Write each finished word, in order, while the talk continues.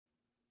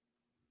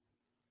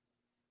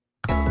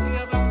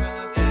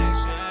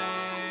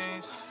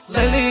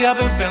Lately I've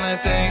been feeling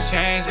things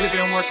change. We've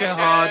been working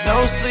hard,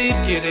 no sleep,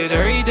 get it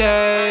every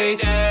day.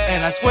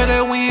 And I swear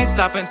that we ain't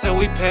stopping till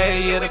we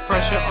pay. Yeah, the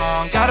pressure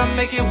on, gotta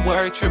make it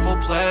work, triple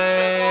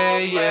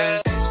play,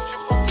 yeah.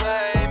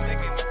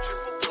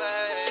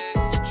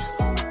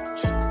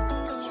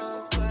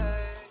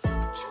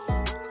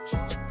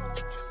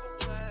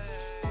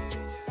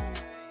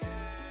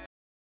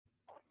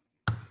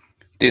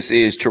 This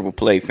is Triple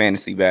Play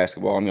Fantasy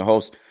Basketball. I'm your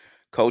host,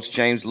 Coach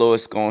James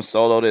Lewis, going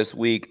solo this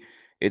week.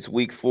 It's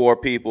week 4,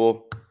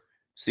 people.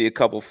 See a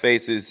couple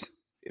faces.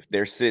 If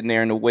they're sitting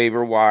there in the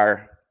waiver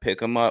wire, pick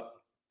them up.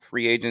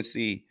 Free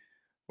agency.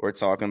 We're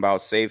talking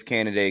about safe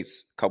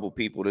candidates, a couple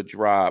people to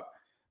drop.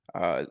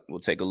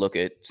 We'll take a look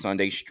at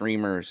Sunday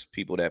streamers,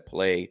 people that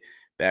play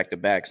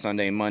back-to-back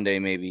Sunday and Monday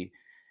maybe.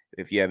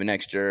 If you have an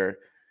extra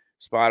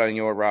spot on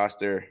your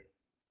roster,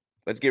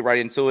 let's get right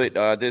into it.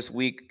 This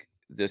week,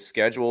 the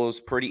schedule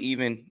is pretty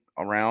even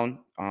around.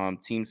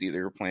 Teams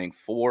either playing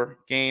 4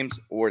 games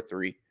or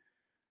 3.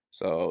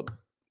 So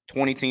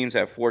 20 teams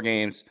have 4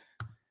 games.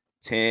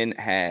 10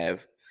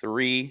 have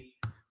 3.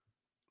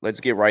 Let's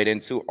get right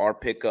into our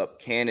pickup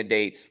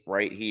candidates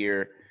right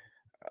here.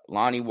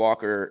 Lonnie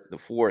Walker, the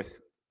 4th,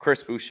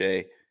 Chris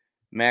Boucher,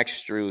 Max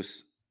Strus,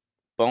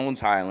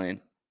 Bones Hyland,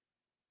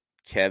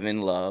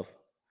 Kevin Love,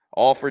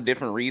 all for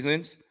different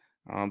reasons.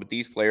 But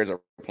these players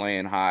are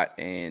playing hot,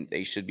 and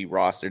they should be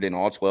rostered in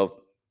all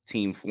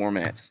 12-team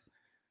formats.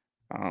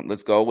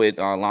 Let's go with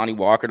Lonnie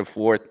Walker, the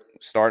 4th,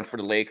 starting for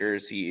the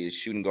Lakers. He is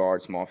shooting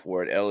guard, small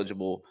forward,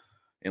 eligible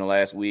in the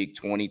last week.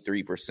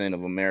 23%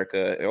 of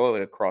America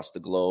across the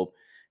globe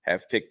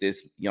have picked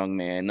this young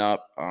man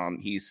up.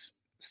 He's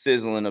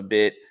sizzling a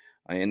bit.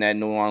 In that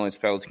New Orleans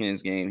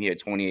Pelicans game, he had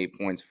 28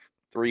 points,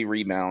 3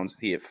 rebounds.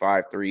 He had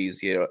 5 threes.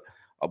 He had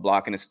a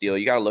block and a steal.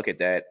 You got to look at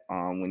that.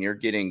 When you're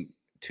getting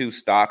 2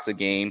 stocks a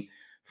game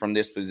from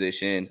this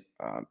position,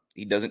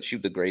 he doesn't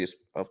shoot the greatest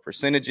of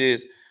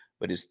percentages,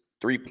 but his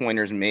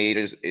 3-pointers made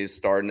is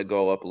starting to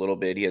go up a little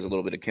bit. He has a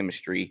little bit of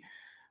chemistry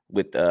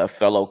with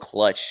fellow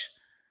clutch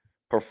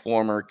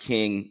performer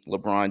king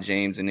LeBron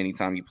James, and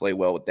anytime you play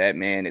well with that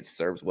man, it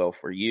serves well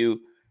for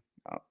you.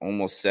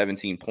 Almost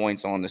 17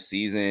 points on the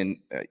season.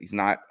 He's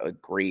not a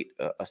great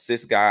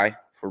assist guy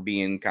for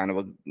being kind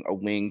of a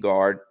wing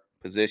guard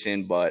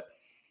position, but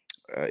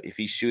if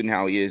he's shooting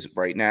how he is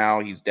right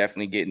now, he's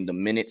definitely getting the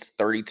minutes,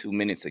 32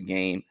 minutes a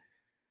game.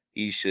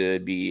 He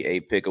should be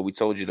a picker. We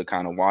told you to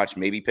kind of watch,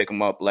 maybe pick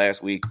him up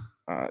last week.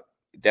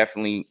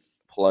 Definitely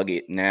plug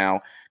it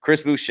now.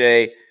 Chris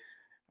Boucher,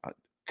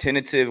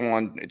 tentative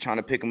on trying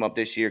to pick him up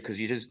this year because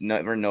you just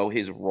never know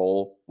his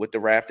role with the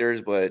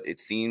Raptors, but it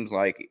seems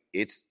like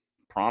it's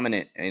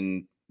prominent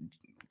and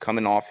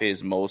coming off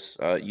his most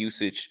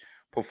usage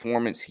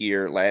performance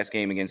here last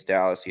game against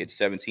Dallas. He had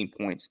 17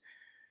 points,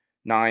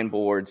 9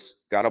 boards,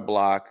 got a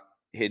block,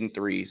 hitting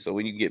 3. So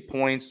when you get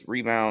points,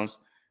 rebounds,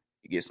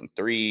 you get some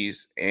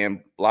threes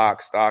and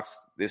block stocks,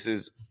 this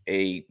is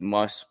a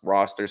must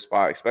roster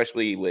spot,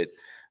 especially with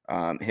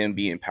him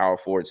being power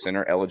forward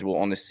center eligible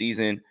on the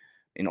season.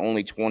 In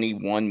only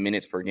 21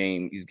 minutes per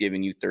game, he's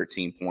giving you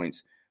 13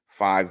 points,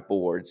 5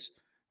 boards,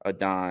 a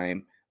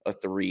dime, a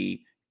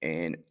 3,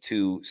 and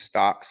 2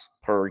 stocks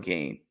per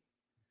game.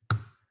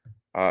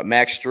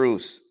 Max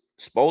Strus.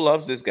 Spo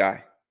loves this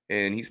guy,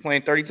 and he's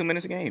playing 32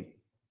 minutes a game.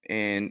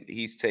 And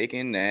he's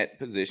taken that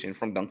position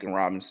from Duncan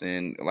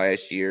Robinson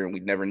last year, and we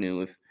never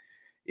knew if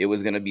it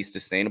was going to be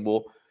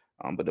sustainable.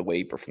 But the way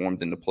he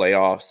performed in the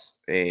playoffs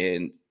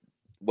and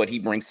what he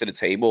brings to the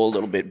table, a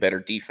little bit better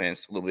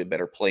defense, a little bit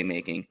better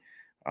playmaking.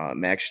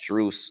 Max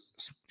Strus,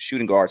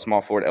 shooting guard,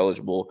 small forward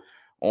eligible,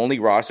 only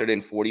rostered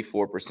in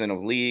 44%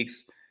 of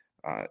leagues.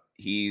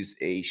 He's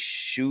a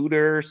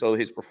shooter, so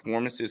his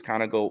performances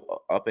kind of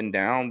go up and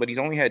down, but he's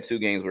only had 2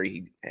 games where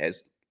he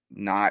has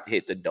not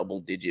hit the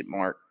double-digit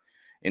mark.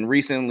 And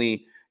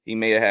recently, he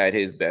may have had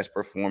his best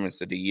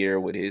performance of the year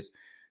with his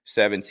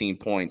 17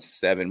 points,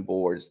 7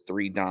 boards,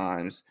 3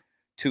 dimes,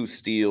 2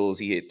 steals.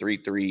 He hit 3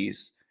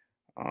 threes.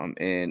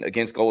 And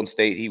against Golden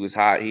State, he was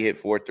hot. He hit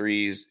 4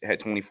 threes, had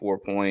 24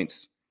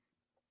 points,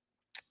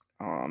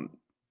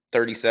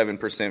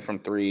 37% from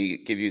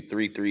 3, give you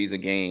 3 threes a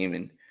game.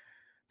 And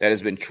that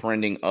has been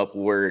trending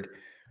upward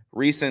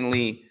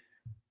recently.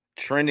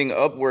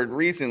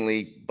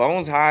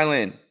 Bones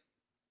Hyland.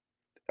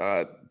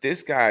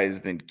 This guy has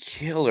been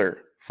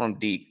killer from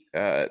deep.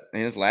 In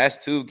his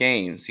last 2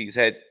 games, he's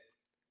had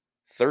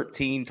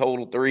 13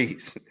 total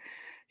threes.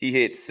 He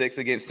hit 6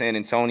 against San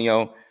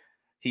Antonio.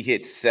 He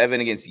hit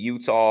 7 against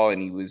Utah, and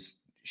he was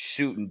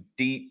shooting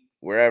deep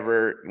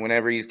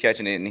whenever he's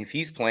catching it. And if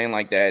he's playing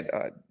like that,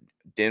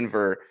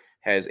 Denver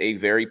has a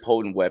very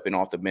potent weapon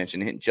off the bench.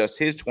 And just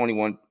his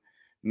 21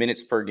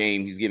 minutes per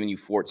game, he's giving you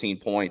 14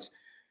 points,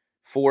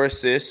 4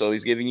 assists. So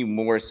he's giving you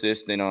more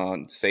assists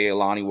than, say,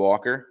 Lonnie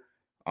Walker.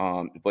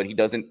 But he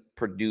doesn't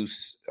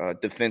produce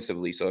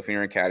defensively. So if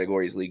you're in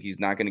categories league, he's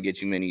not going to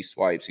get you many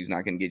swipes. He's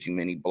not going to get you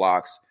many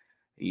blocks.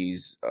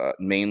 He's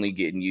mainly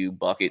getting you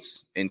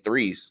buckets and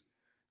threes,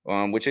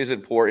 which is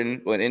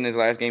important. But in his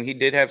last game, he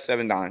did have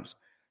 7 dimes.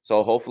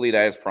 So hopefully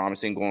that is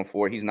promising going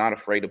forward. He's not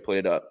afraid to put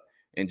it up.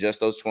 In just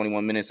those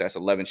 21 minutes, that's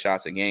 11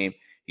 shots a game.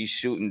 He's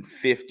shooting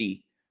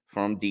 50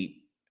 from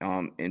deep,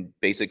 and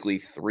basically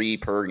 3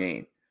 per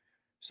game.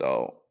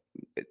 So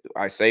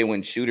I say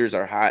when shooters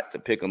are hot to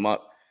pick them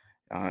up,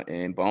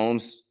 and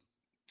Bones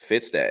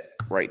fits that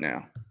right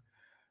now.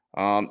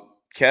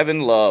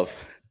 Kevin Love,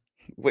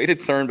 way to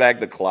turn back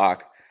the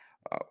clock.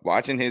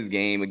 Watching his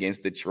game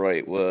against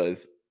Detroit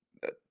was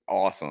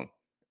awesome.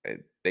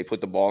 They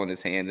put the ball in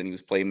his hands and he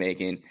was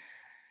playmaking.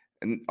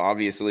 And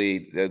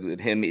obviously,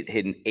 him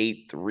hitting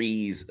 8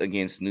 threes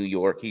against New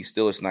York. He's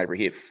still a sniper.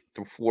 He hit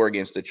 4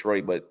 against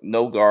Detroit, but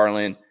no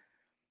Garland,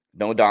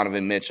 no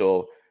Donovan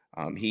Mitchell.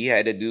 He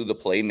had to do the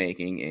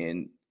playmaking,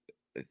 and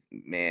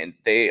man,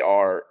 they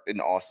are an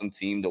awesome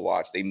team to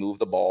watch. They move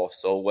the ball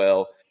so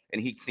well,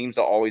 and he seems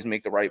to always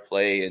make the right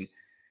play. And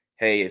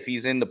hey, if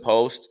he's in the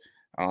post,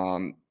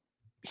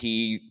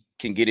 he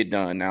can get it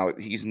done. Now,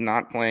 he's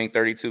not playing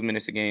 32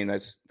 minutes a game.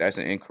 That's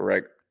an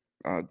incorrect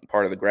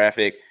part of the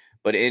graphic.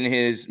 But in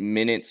his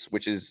minutes,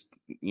 which is,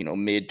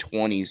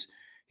 mid-20s,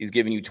 he's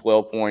giving you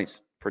 12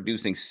 points,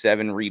 producing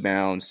 7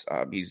 rebounds.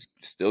 He's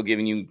still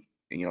giving you,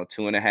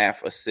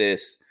 2.5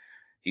 assists.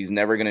 He's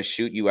never going to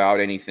shoot you out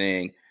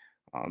anything.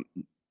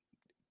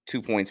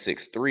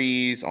 2.6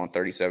 threes on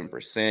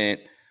 37%,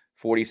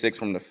 46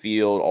 from the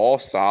field, all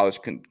solid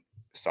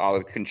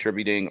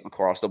contributing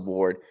across the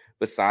board.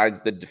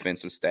 Besides the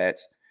defensive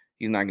stats,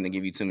 he's not going to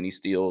give you too many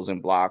steals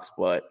and blocks,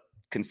 but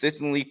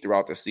consistently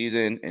throughout the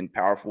season and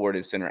power forward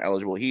and center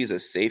eligible, he's a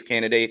safe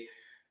candidate,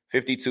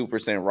 52%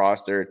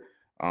 rostered,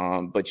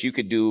 but you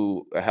could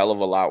do a hell of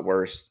a lot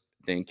worse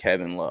than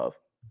Kevin Love.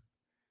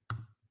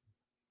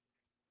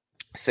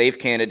 Safe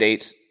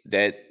candidates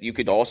that you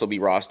could also be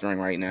rostering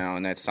right now,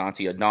 and that's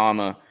Santi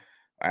Aldama.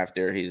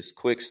 After his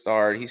quick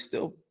start, he's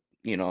still,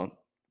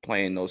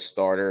 playing those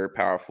starter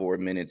power forward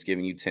minutes,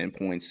 giving you 10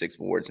 points, 6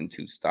 boards, and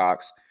 2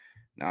 stocks.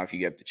 Now, if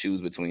you have to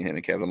choose between him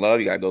and Kevin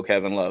Love, you got to go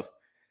Kevin Love.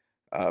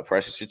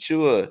 Precious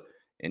Achiuwa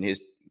in his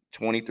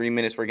 23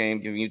 minutes per game,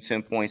 giving you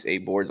 10 points,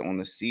 8 boards on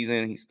the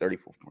season. He's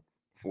 34%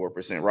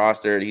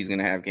 rostered. He's going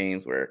to have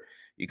games where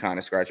you kind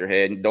of scratch your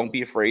head. And don't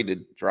be afraid to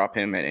drop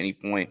him at any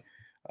point.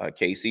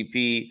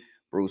 KCP,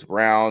 Bruce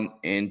Brown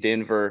in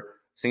Denver.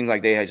 Seems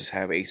like they just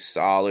have a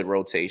solid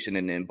rotation,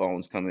 and then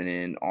Bones coming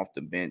in off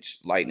the bench,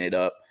 lighting it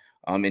up.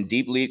 In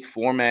deep league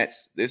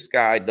formats, this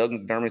guy, Doug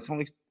McDermott's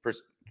only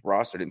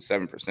rostered in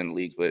 7% of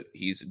leagues, but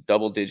he's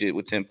double-digit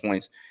with 10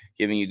 points,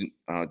 giving you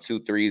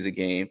 2 threes a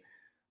game.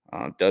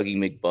 Dougie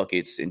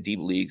McBuckets in deep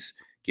leagues,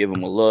 give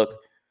him a look.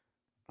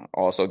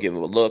 Also give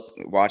him a look.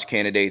 Watch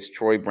candidates,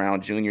 Troy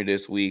Brown Jr.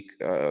 this week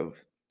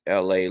of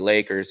LA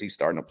Lakers. He's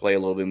starting to play a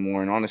little bit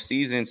more. And on the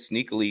season,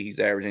 sneakily, he's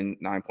averaging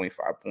 9.5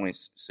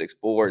 points, 6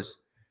 boards.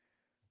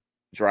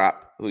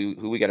 Drop.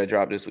 Who we got to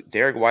drop this week?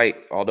 Derek White,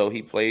 although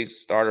he plays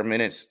starter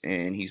minutes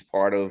and he's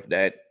part of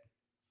that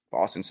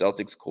Boston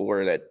Celtics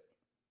core that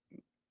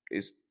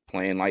is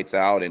playing lights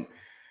out and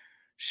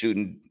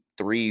shooting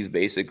threes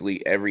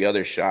basically every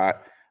other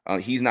shot.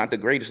 He's not the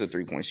greatest of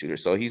three-point shooter,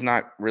 so he's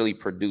not really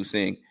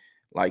producing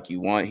like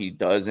you want. He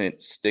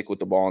doesn't stick with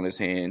the ball in his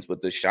hands,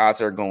 but the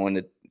shots are going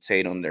to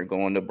Tatum, they're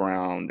going to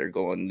Brown, they're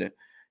going to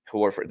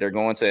Horford, they're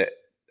going to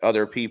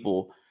other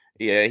people.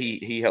 Yeah,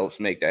 he helps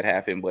make that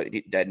happen, but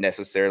that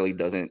necessarily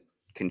doesn't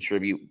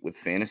contribute with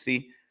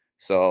fantasy.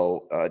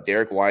 So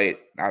Derek White,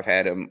 I've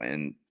had him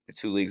in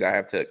 2 leagues. I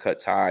have to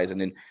cut ties.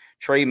 And then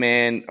Trey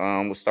Mann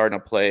was starting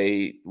to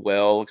play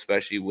well,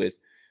 especially with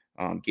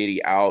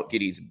Giddey out.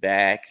 Giddey's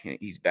back.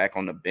 He's back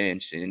on the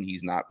bench, and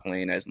he's not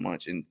playing as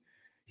much. And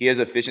he has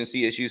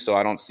efficiency issues, so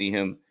I don't see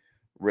him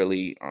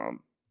really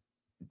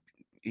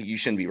you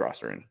shouldn't be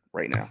rostering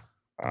right now.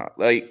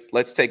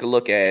 Let's take a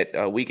look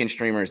at weekend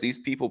streamers. These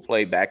people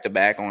play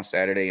back-to-back on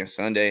Saturday and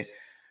Sunday.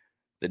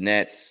 The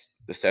Nets,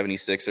 the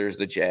 76ers,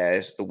 the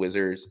Jazz, the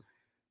Wizards.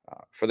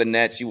 For the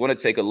Nets, you want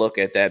to take a look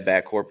at that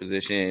backcourt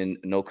position.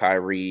 No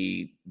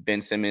Kyrie.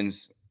 Ben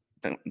Simmons,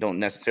 don't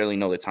necessarily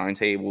know the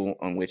timetable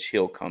on which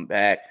he'll come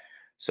back.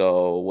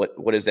 So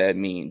what does that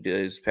mean?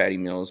 Does Patty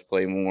Mills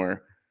play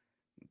more?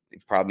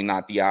 It's probably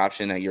not the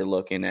option that you're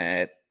looking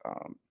at.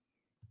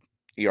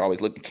 You're always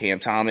looking at Cam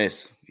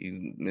Thomas. He's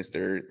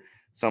Mr.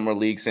 Summer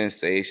League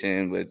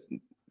sensation with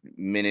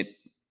minute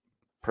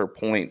per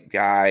point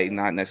guy,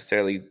 not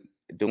necessarily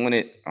doing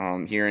it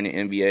here in the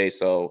NBA.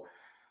 So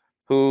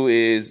who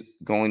is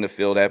going to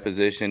fill that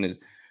position? Is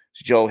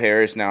Joe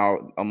Harris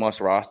now a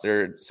must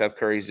roster? Seth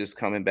Curry's just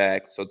coming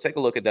back. So take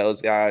a look at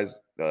those guys.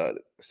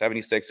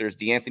 76ers,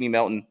 DeAnthony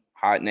Melton,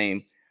 hot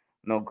name.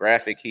 No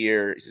graphic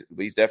here,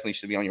 but he's definitely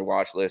should be on your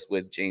watch list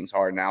with James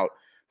Harden out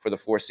for the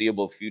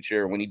foreseeable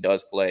future. When he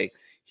does play,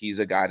 he's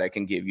a guy that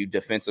can give you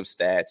defensive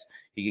stats.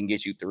 He can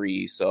get you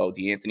threes. So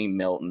DeAnthony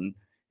Melton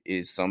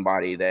is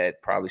somebody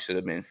that probably should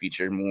have been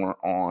featured more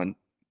on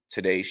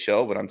today's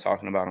show, but I'm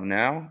talking about him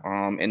now.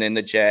 And then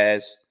the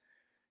Jazz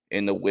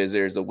and the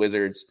Wizards. The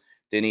Wizards,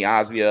 Denny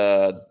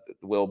Osvia,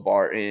 Will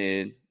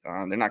Barton.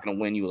 They're not going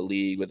to win you a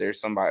league, but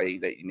there's somebody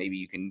that maybe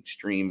you can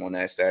stream on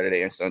that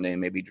Saturday and Sunday and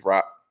maybe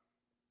drop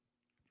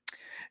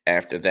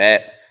after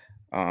that.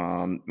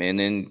 And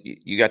then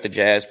you got the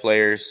Jazz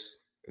players.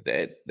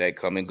 that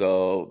come and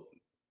go.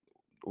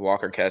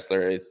 Walker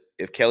Kessler.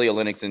 If Kelly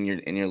Olynyk's in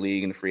your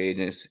league in the free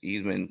agents,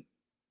 he's been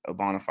a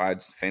bona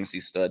fide fantasy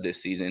stud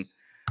this season.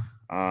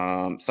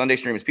 Sunday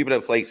streamers, people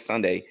that play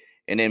Sunday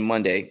and then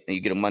Monday, and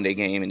you get a Monday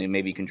game, and then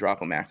maybe you can drop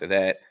them after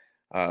that.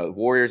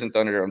 Warriors and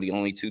Thunder are the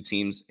only two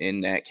teams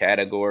in that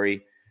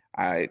category.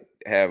 I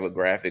have a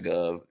graphic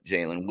of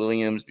Jalen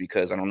Williams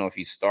because I don't know if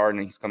he's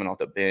starting. He's coming off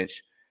the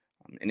bench.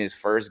 In his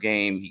first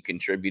game, he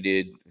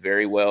contributed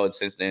very well, and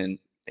since then,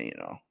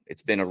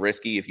 it's been a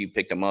risky if you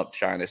picked him up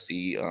trying to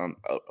see a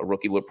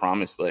rookie with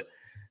promise. But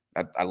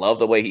I love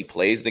the way he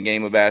plays the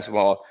game of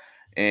basketball,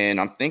 and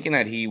I'm thinking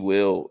that he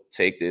will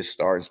take this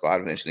starting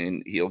spot eventually,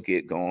 and he'll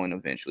get going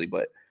eventually.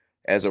 But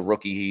as a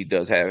rookie,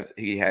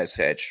 he has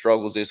had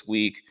struggles this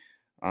week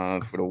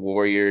for the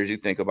Warriors. You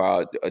think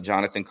about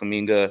Jonathan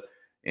Kuminga.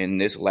 In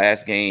this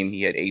last game,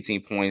 he had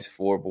 18 points,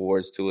 4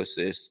 boards, 2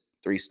 assists,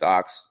 3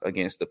 stocks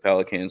against the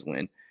Pelicans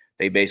when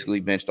they basically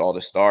benched all the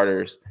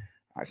starters.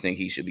 I think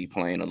he should be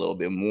playing a little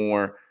bit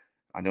more.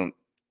 I don't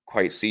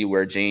quite see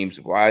where James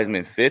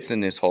Wiseman fits in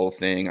this whole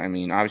thing. I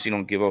mean, obviously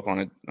don't give up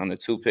on the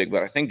 2 pick,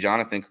 but I think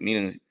Jonathan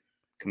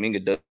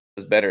Kuminga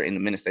does better in the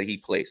minutes that he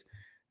plays.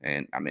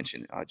 And I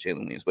mentioned Jalen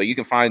Williams. But you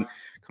can find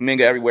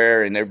Kuminga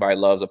everywhere, and everybody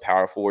loves a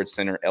power forward,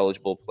 center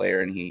eligible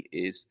player, and he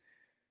is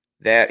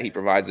that. He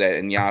provides that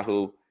in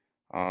Yahoo.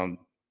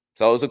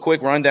 So it was a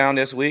quick rundown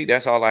this week.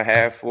 That's all I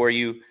have for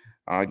you.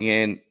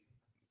 Again,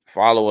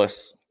 follow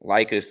us,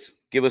 like us,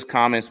 give us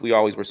comments. We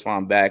always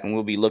respond back, and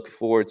we'll be looking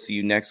forward to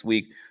you next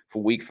week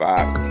for week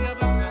 5.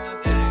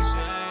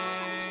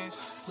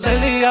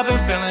 Lately I've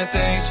been feeling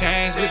things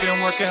change. We've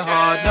been working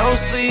hard, no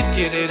sleep,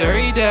 get it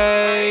every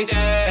day.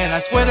 And I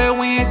swear that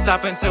we ain't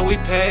stopping till we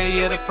pay.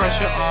 Yeah, the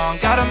pressure on,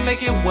 gotta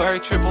make it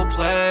work, triple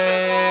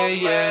play,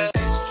 yeah.